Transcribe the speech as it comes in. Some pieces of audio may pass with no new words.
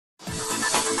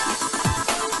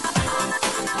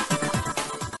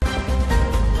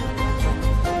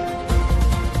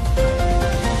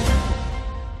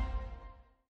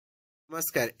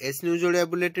नमस्कार S news Odia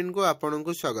bulletin को आपन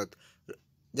को स्वागत।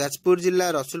 जाजपुर जिला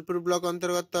रसुलपुर ब्लॉक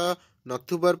अंतर्गत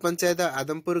नथुबर पंचायत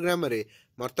आदमपुर ग्राम रे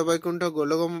मर्तवैकुंठ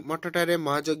गोलग मठठारे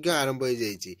महायज्ञ आरंभ हो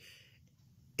जाइछि।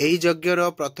 एही यज्ञर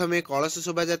प्रथमे कलश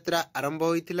शोभा यात्रा आरंभ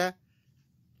होइथिला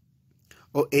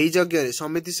और एही यज्ञ रे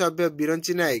समिति सभ्य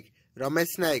बिरंची नायक,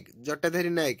 रमेश नायक, जटाधारी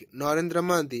नायक, नरेंद्र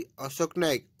महांती, अशोक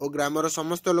नायक और ग्रामर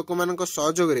समस्त लोकमानक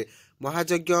सहयोग रे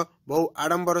महायज्ञ बहु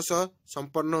आडंबर सह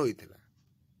संपन्न होइथिला।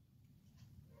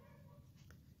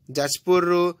 जाजपुर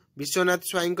विश्वनाथ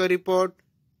स्वाई को report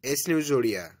S news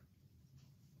Odia.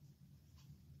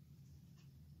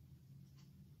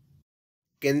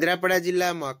 Kendrapara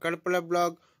जिला मकड़पड़ा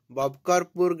ब्लॉक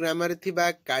बबकरपुर ग्राम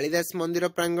कालिदास मंदिर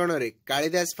प्रांगण रे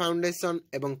कालिदास फाउंडेशन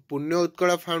एवं पुण्य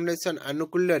उत्कल फाउंडेशन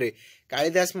आनुकूल्य रे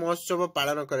कालिदास महोत्सव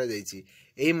पालन करा जायछि।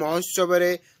 एही महोत्सव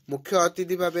रे मुख्य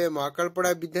अतिथि भावे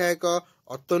मकड़पड़ा विधायक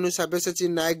अतनु साब्यसाची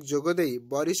नायक जोगदेई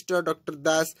वरिष्ठ डॉक्टर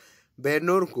दास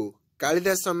बेनूर को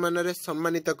कालिदास सम्मान रे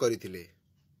सम्मानित करथिले।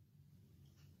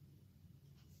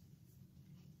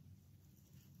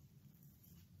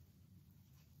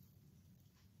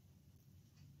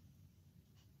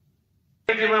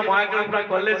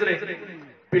 कॉलेज रे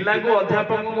पिला को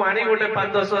अध्यापक को आनी गोटे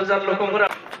 5-10 हजार लोक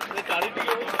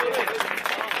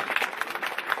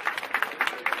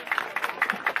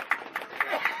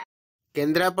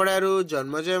केन्द्रापड़ारू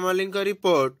Janmejay Mallik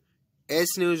report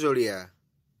S news Odia.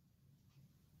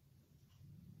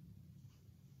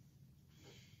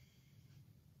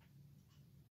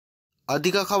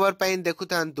 अधिक खबर पाई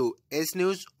देखुथांतु एस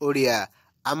न्यूज ओडिया।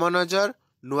 आम नजर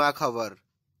नुआ खबर।